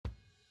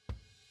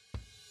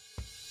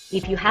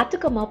If you had to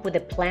come up with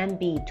a plan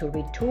B to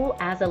retool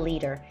as a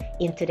leader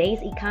in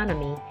today's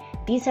economy,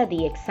 these are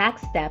the exact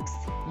steps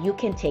you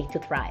can take to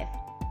thrive.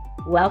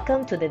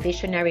 Welcome to the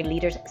Visionary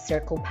Leaders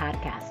Circle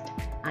podcast.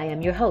 I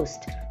am your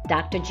host,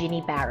 Dr.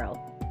 Jeannie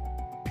Barrow.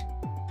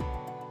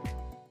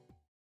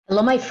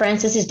 Hello, my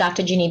friends. This is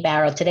Dr. Jeannie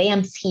Barrow. Today,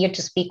 I'm here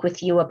to speak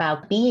with you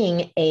about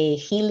being a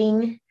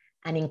healing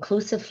and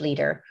inclusive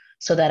leader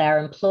so that our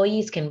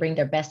employees can bring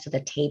their best to the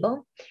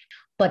table.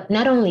 But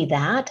not only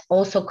that,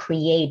 also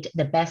create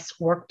the best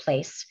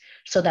workplace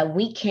so that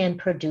we can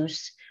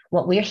produce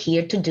what we're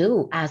here to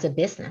do as a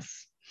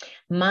business.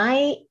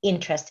 My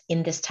interest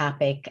in this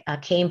topic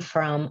came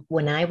from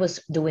when I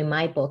was doing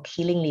my book,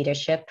 Healing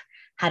Leadership: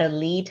 How to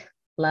Lead,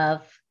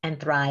 Love, and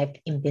Thrive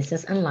in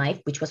Business and Life,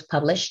 which was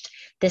published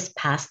this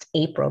past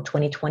April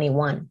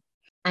 2021.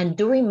 And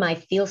during my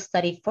field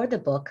study for the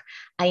book,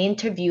 I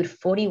interviewed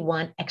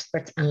 41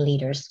 experts and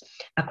leaders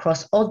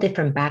across all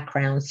different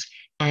backgrounds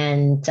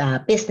and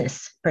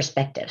business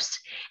perspectives.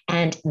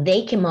 And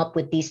they came up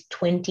with these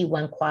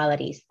 21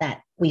 qualities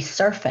that we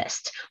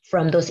surfaced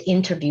from those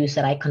interviews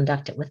that I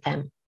conducted with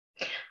them.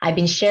 I've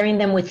been sharing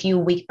them with you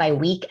week by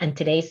week, and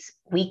today's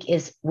week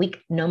is week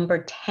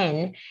number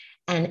 10.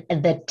 And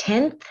the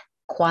 10th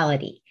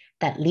quality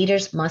that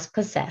leaders must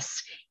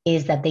possess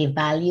is that they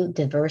value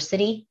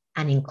diversity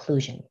and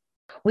inclusion.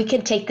 We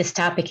can take this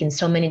topic in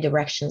so many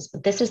directions,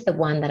 but this is the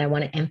one that I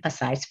want to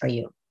emphasize for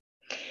you.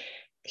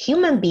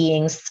 Human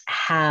beings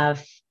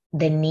have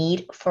the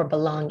need for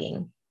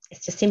belonging.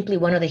 It's just simply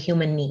one of the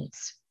human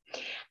needs.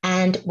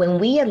 And when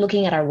we are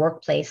looking at our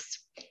workplace,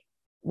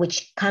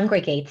 which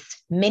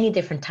congregates many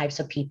different types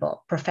of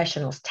people,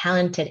 professionals,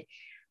 talented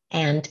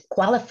and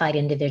qualified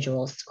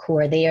individuals who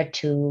are there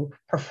to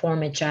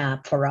perform a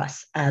job for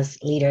us as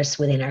leaders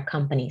within our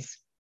companies,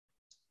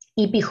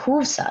 it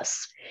behooves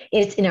us,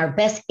 it's in our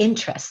best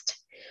interest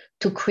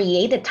to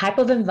create a type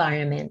of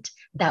environment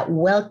that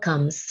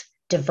welcomes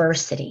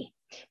diversity,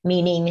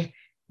 meaning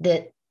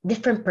the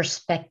different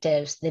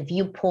perspectives, the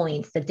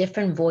viewpoints, the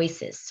different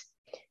voices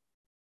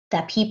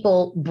that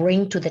people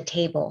bring to the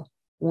table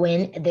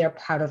when they're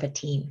part of a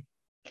team.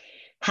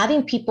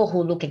 Having people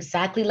who look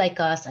exactly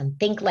like us and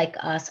think like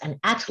us and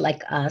act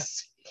like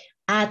us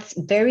adds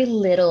very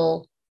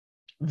little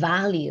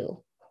value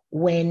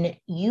when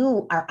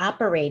you are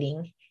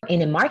operating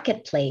in a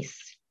marketplace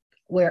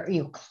where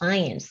your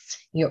clients,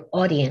 your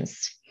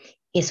audience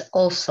is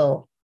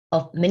also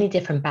of many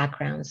different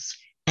backgrounds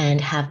and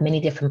have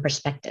many different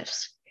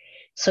perspectives.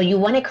 So you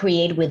want to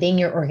create within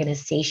your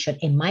organization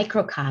a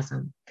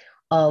microcosm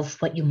of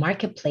what your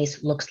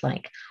marketplace looks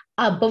like,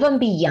 above and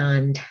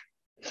beyond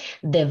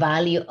the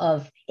value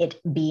of it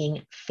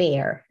being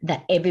fair,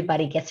 that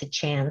everybody gets a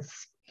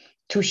chance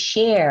to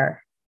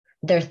share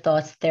their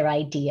thoughts, their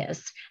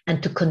ideas,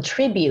 and to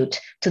contribute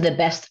to the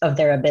best of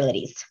their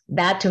abilities.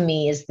 That to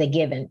me is the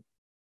given.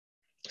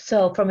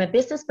 So from a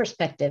business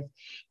perspective,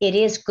 it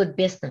is good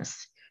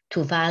business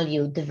to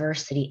value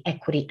diversity,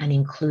 equity, and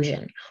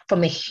inclusion.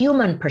 From a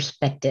human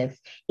perspective,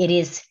 it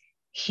is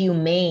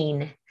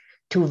humane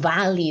to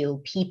value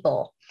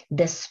people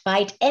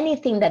despite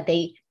anything that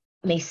they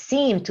may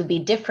seem to be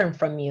different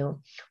from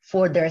you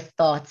for their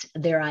thoughts,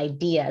 their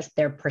ideas,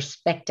 their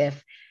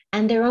perspective,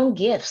 and their own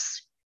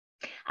gifts.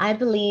 I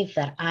believe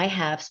that I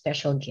have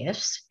special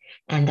gifts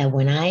and that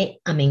when I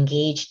am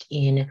engaged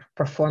in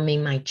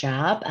performing my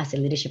job as a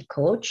leadership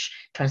coach,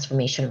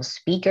 transformational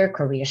speaker,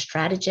 career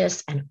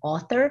strategist, and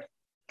author,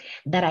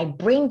 that I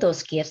bring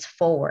those gifts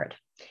forward.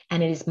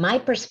 And it is my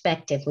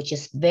perspective, which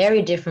is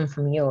very different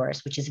from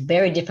yours, which is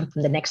very different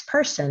from the next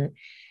person,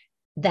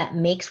 that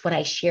makes what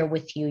I share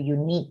with you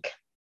unique.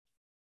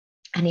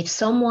 And if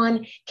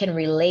someone can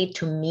relate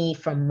to me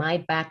from my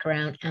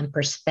background and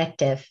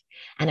perspective,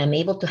 and I'm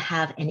able to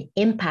have an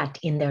impact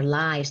in their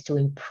lives to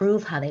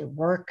improve how they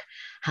work,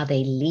 how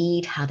they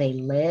lead, how they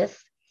live,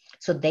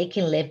 so they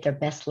can live their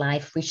best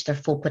life, reach their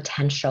full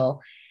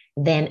potential,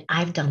 then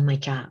I've done my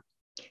job.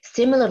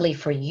 Similarly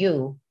for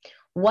you,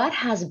 what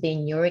has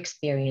been your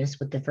experience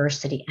with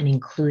diversity and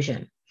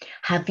inclusion?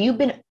 Have you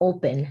been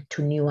open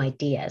to new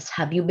ideas?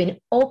 Have you been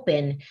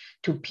open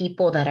to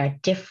people that are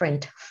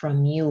different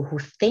from you, who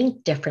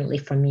think differently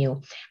from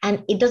you?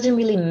 And it doesn't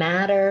really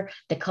matter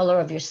the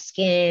color of your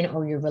skin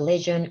or your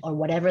religion or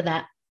whatever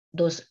that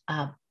those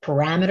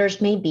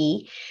parameters may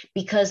be,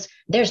 because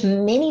there's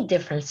many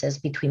differences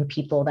between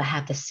people that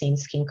have the same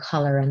skin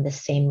color and the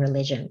same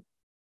religion,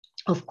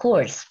 of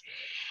course.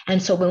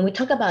 And so when we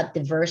talk about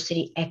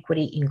diversity,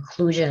 equity,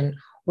 inclusion,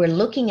 we're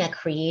looking at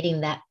creating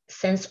that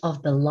sense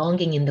of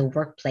belonging in the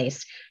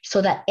workplace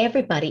so that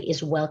everybody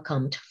is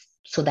welcomed,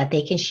 so that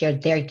they can share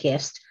their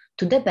gifts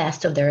to the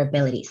best of their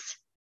abilities.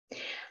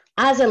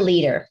 As a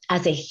leader,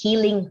 as a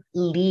healing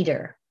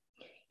leader,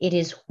 it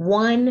is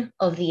one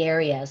of the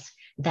areas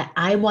that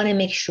I want to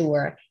make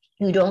sure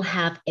you don't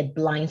have a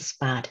blind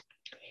spot.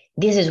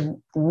 This is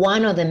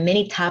one of the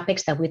many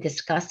topics that we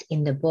discussed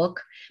in the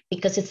book,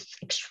 because it's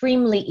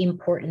extremely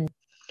important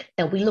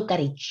that we look at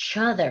each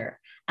other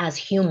as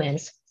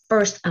humans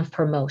first and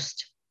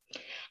foremost,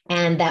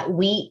 and that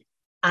we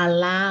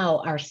allow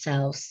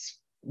ourselves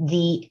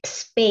the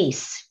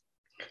space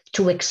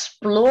to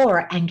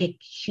explore and get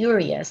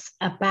curious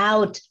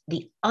about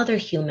the other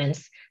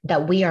humans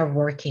that we are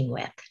working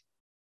with.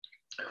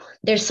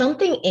 There's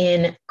something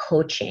in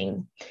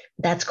coaching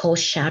that's called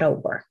shadow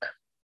work.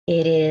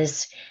 It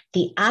is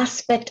the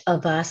aspect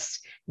of us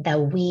that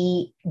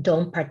we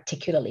don't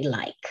particularly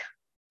like.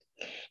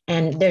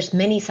 And there's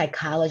many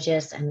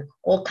psychologists and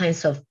all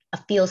kinds of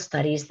field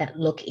studies that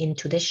look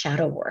into the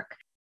shadow work.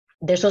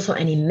 There's also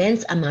an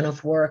immense amount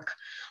of work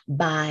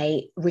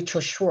by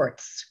Richard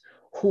Schwartz,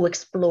 who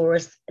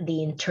explores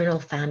the internal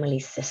family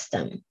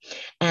system.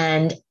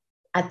 And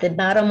at the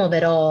bottom of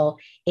it all,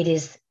 it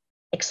is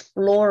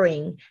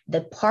exploring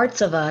the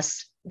parts of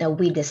us that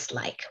we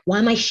dislike. Why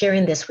am I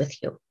sharing this with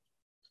you?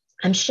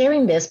 I'm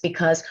sharing this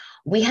because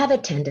we have a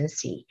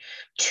tendency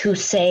to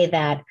say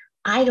that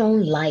I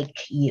don't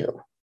like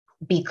you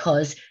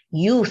because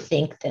you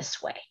think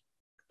this way.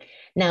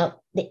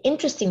 Now, the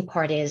interesting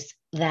part is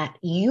that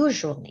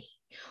usually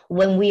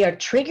when we are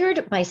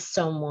triggered by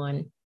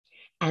someone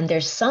and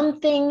there's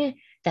something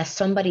that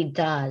somebody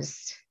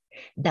does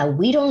that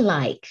we don't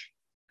like,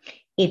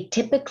 it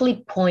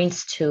typically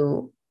points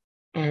to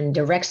and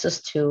directs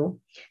us to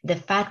the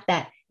fact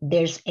that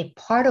there's a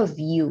part of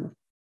you,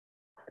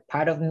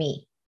 part of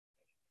me,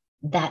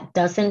 that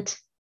doesn't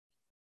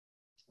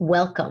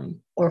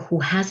welcome or who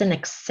hasn't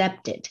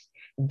accepted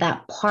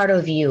that part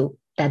of you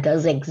that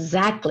does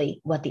exactly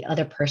what the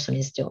other person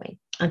is doing.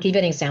 I'll give you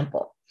an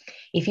example.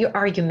 If you're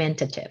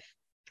argumentative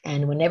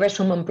and whenever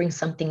someone brings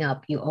something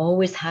up, you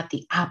always have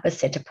the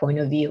opposite point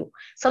of view,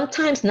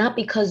 sometimes not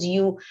because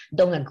you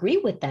don't agree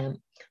with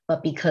them,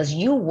 but because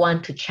you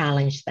want to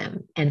challenge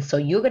them. And so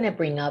you're going to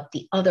bring up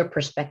the other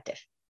perspective.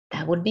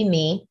 That would be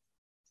me.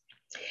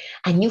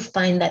 And you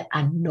find that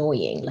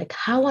annoying. Like,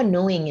 how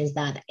annoying is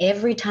that?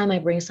 Every time I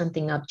bring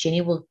something up,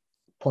 Ginny will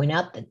point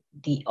out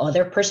the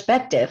other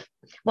perspective.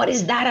 What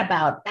is that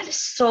about? That is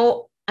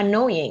so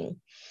annoying.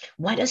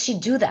 Why does she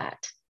do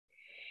that?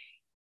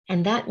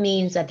 And that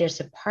means that there's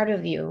a part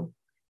of you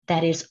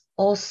that is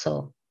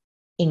also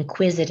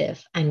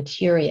inquisitive and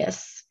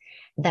curious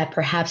that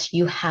perhaps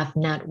you have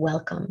not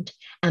welcomed.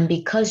 And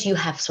because you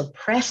have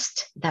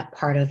suppressed that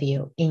part of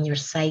you in your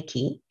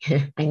psyche,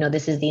 I know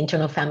this is the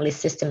internal family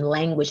system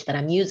language that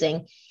I'm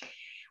using,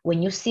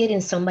 when you see it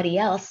in somebody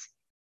else,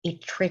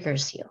 it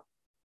triggers you.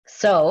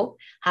 So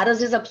how does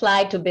this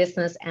apply to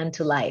business and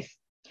to life?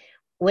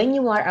 When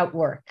you are at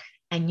work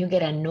and you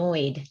get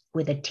annoyed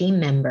with a team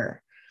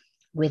member,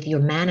 with your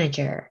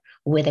manager,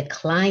 with a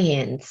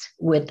client,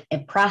 with a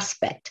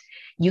prospect,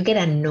 you get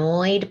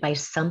annoyed by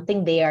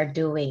something they are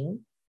doing.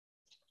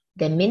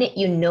 The minute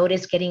you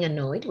notice getting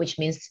annoyed, which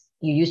means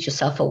you use your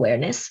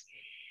self-awareness,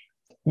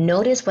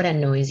 notice what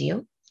annoys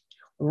you,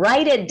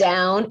 write it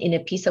down in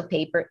a piece of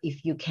paper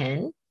if you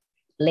can,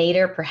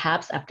 later,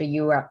 perhaps after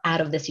you are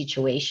out of the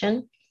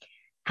situation,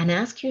 and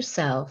ask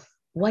yourself,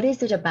 what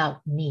is it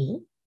about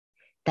me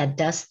that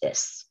does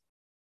this?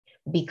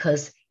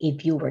 Because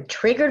if you were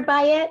triggered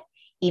by it,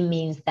 it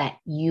means that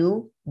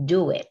you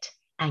do it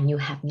and you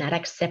have not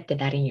accepted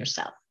that in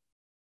yourself.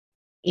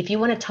 If you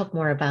want to talk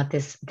more about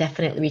this,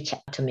 definitely reach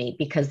out to me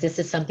because this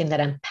is something that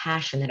I'm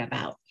passionate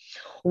about.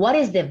 What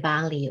is the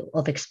value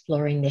of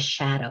exploring the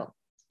shadow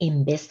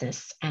in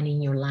business and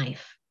in your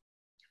life?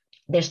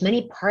 There's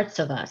many parts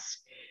of us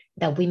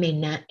that we may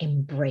not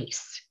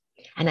embrace.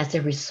 And as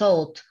a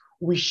result,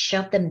 we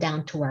shove them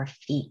down to our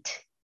feet.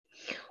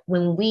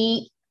 When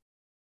we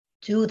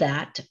do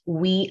that,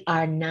 we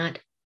are not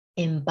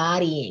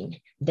embodying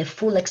the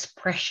full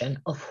expression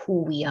of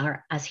who we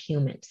are as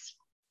humans.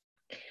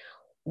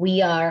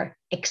 We are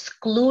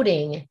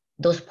excluding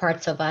those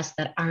parts of us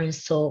that aren't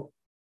so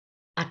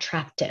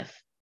attractive.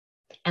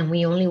 And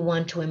we only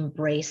want to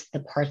embrace the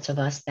parts of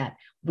us that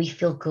we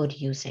feel good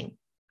using.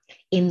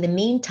 In the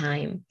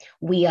meantime,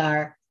 we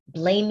are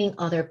blaming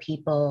other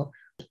people,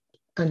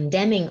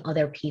 condemning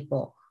other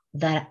people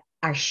that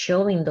are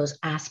showing those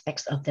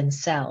aspects of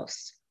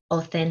themselves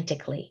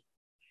authentically.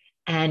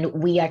 And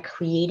we are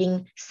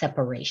creating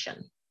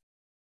separation.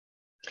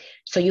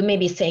 So you may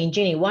be saying,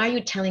 Ginny, why are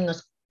you telling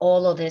us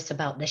all of this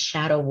about the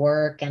shadow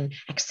work and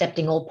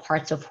accepting all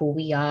parts of who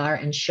we are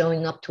and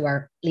showing up to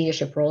our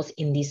leadership roles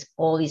in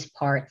all these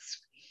parts?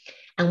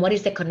 And what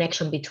is the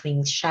connection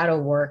between shadow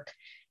work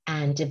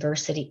and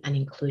diversity and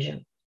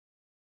inclusion?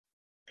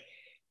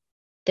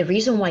 The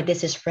reason why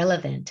this is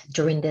relevant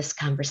during this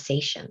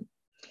conversation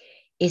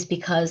is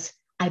because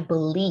I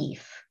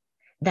believe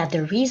that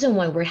the reason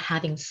why we're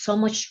having so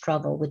much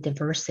trouble with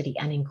diversity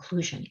and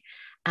inclusion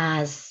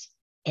as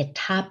a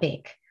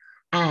topic,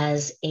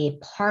 as a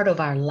part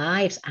of our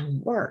lives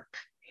and work,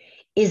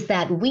 is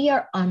that we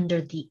are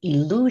under the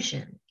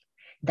illusion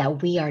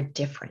that we are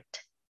different.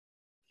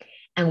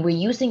 And we're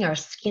using our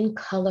skin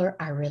color,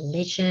 our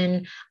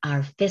religion,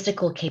 our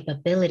physical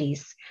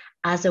capabilities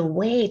as a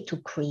way to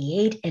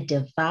create a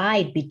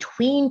divide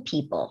between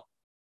people,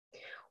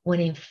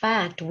 when in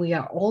fact we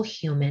are all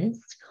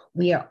humans.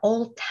 We are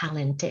all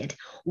talented.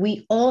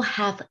 We all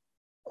have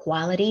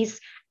qualities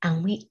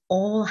and we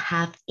all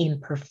have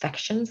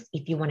imperfections,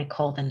 if you want to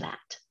call them that.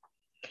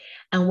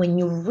 And when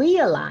you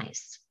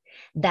realize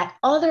that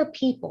other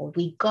people,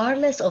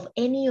 regardless of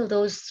any of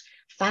those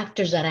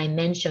factors that I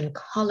mentioned,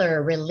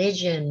 color,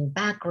 religion,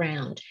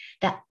 background,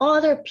 that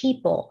other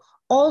people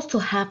also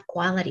have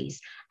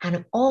qualities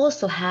and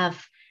also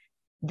have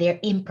their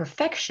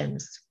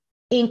imperfections,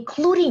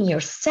 including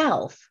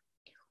yourself,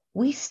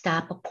 we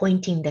stop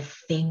pointing the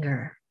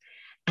finger.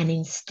 And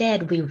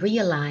instead, we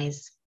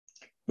realize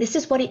this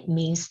is what it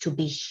means to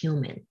be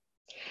human.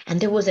 And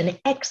there was an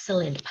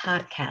excellent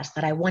podcast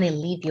that I want to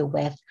leave you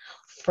with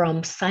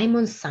from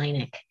Simon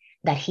Sinek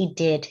that he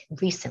did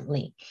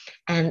recently.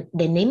 And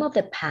the name of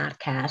the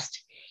podcast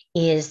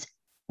is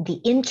the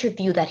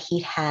interview that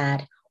he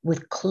had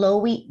with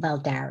Chloe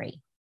Valdari.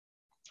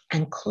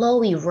 And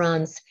Chloe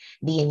runs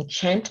the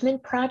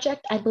Enchantment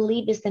Project, I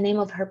believe is the name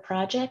of her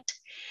project.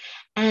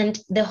 And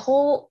the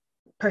whole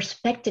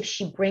perspective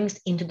she brings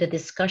into the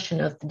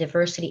discussion of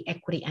diversity,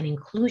 equity, and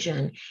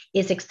inclusion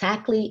is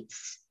exactly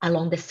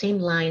along the same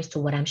lines to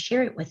what I'm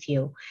sharing with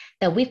you,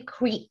 that we've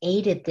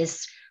created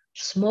this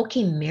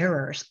smoky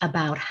mirrors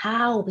about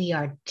how we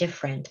are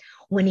different,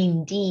 when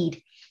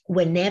indeed,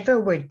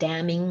 whenever we're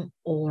damning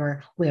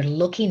or we're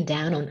looking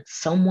down on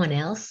someone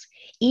else,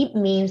 it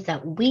means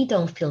that we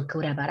don't feel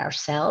good about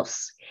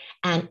ourselves.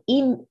 And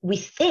we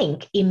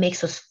think it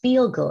makes us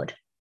feel good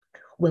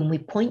when we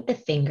point the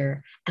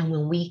finger and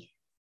when we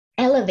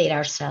elevate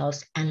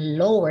ourselves and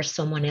lower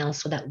someone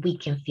else so that we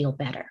can feel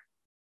better.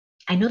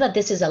 I know that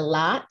this is a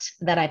lot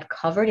that I've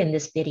covered in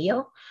this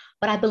video,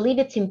 but I believe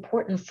it's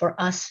important for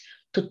us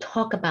to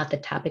talk about the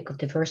topic of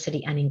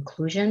diversity and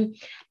inclusion,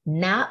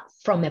 not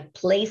from a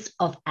place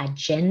of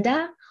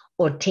agenda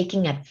or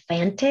taking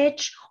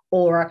advantage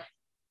or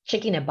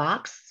checking a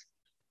box.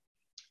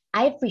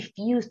 I've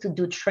refused to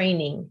do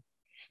training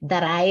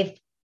that I've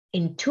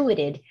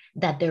intuited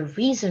that the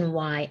reason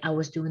why I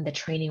was doing the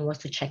training was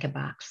to check a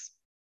box,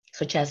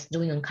 such as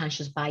doing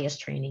unconscious bias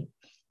training.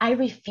 I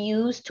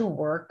refuse to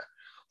work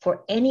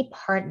for any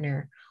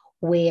partner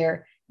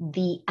where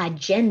the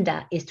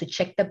agenda is to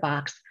check the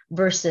box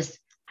versus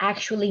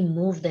actually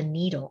move the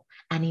needle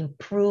and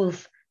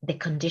improve the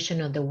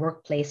condition of the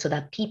workplace so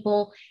that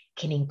people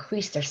can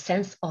increase their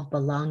sense of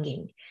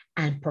belonging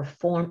and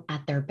perform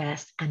at their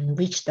best and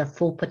reach their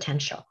full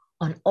potential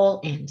on all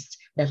ends,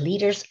 the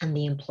leaders and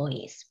the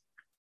employees.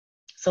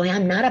 So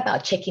I'm not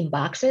about checking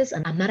boxes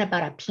and I'm not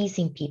about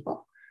appeasing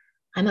people.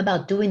 I'm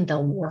about doing the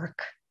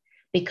work,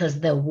 because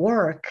the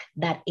work,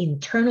 that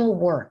internal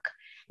work,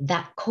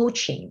 that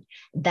coaching,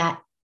 that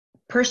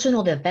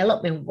personal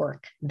development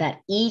work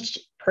that each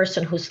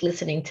person who's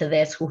listening to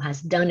this, who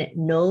has done it,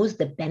 knows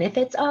the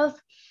benefits of,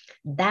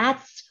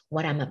 that's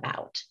what I'm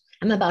about.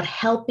 I'm about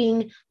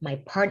helping my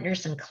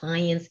partners and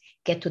clients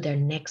get to their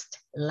next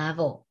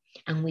level.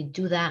 And we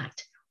do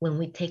that when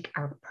we take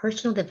our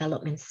personal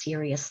development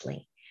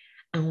seriously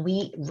and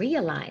we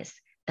realize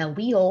that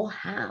we all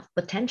have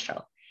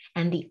potential.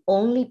 And the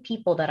only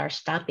people that are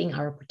stopping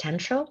our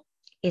potential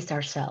is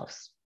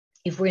ourselves.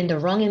 If we're in the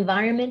wrong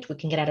environment, we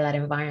can get out of that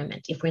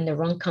environment. If we're in the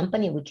wrong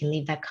company, we can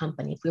leave that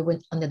company. If we were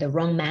under the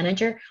wrong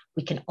manager,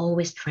 we can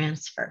always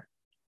transfer.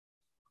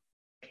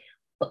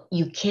 But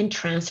you can't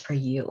transfer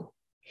you.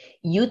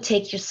 You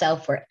take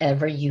yourself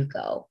wherever you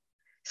go.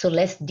 So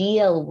let's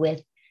deal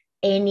with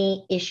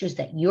any issues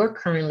that you're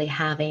currently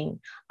having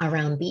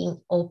around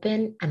being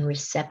open and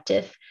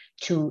receptive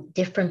to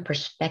different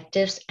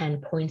perspectives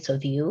and points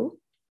of view,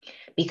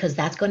 because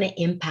that's going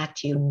to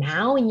impact you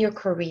now in your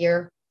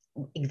career,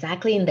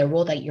 exactly in the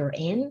role that you're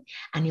in,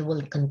 and it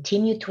will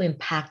continue to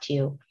impact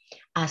you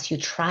as you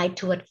try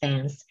to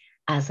advance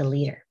as a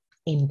leader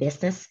in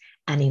business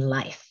and in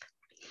life.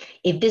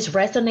 If this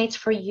resonates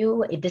for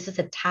you, if this is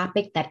a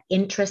topic that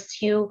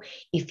interests you,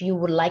 if you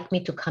would like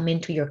me to come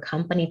into your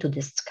company to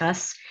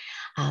discuss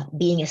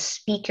being a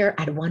speaker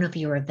at one of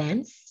your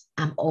events,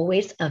 I'm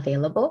always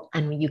available,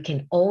 and you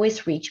can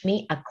always reach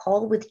me at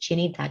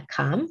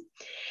callwithginny.com.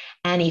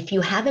 And if you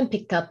haven't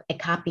picked up a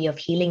copy of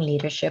Healing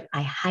Leadership,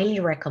 I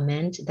highly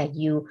recommend that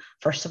you,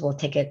 first of all,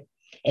 take a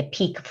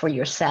peek for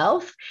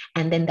yourself.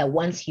 And then that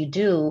once you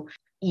do,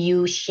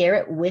 you share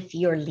it with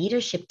your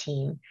leadership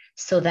team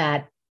so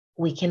that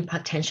we can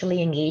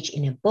potentially engage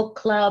in a book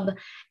club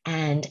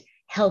and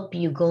help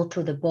you go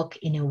through the book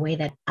in a way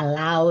that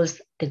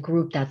allows the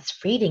group that's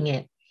reading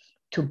it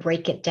to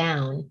break it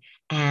down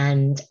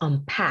and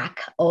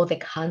unpack all the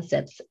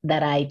concepts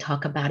that I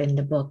talk about in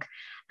the book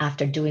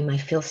after doing my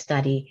field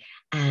study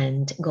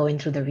and going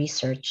through the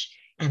research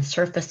and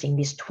surfacing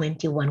these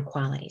 21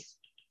 qualities.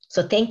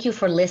 So thank you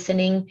for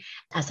listening.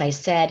 As I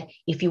said,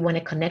 if you want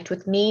to connect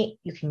with me,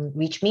 you can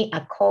reach me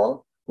at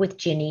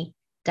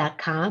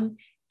callwithginny.com.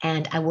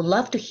 And I would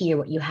love to hear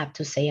what you have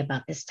to say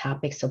about this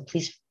topic. So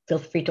please feel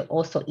free to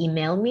also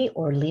email me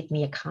or leave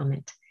me a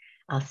comment.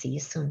 I'll see you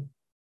soon.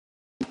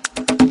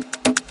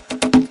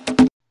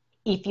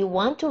 If you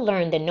want to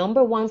learn the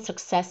 #1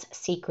 success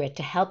secret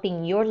to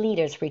helping your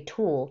leaders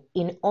retool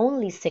in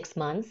only 6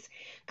 months,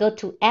 go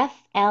to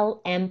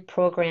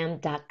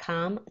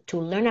flmprogram.com to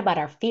learn about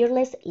our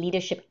Fearless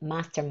Leadership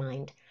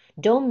Mastermind.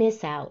 Don't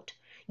miss out.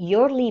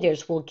 your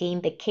leaders will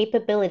gain the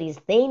capabilities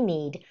they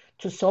need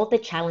to solve the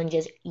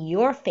challenges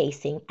you're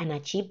facing and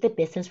achieve the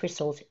business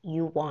results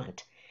you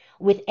want.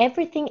 With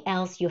everything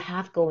else you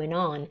have going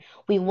on,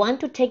 we want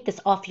to take this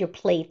off your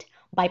plate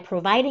by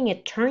providing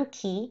a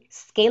turnkey,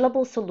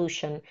 scalable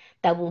solution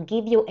that will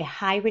give you a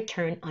high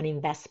return on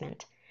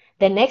investment.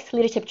 The next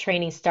leadership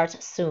training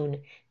starts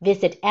soon.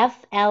 Visit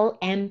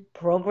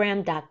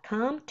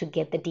flmprogram.com to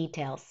get the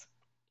details.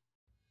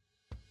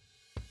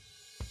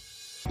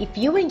 If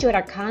you enjoyed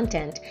our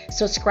content,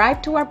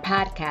 subscribe to our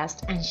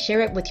podcast and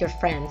share it with your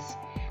friends.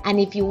 And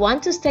if you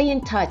want to stay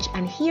in touch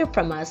and hear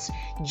from us,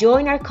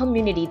 join our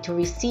community to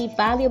receive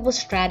valuable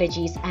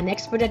strategies and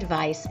expert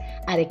advice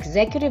at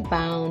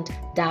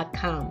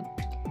executivebound.com.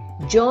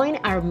 Join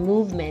our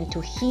movement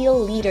to heal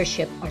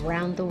leadership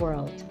around the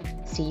world.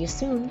 See you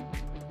soon.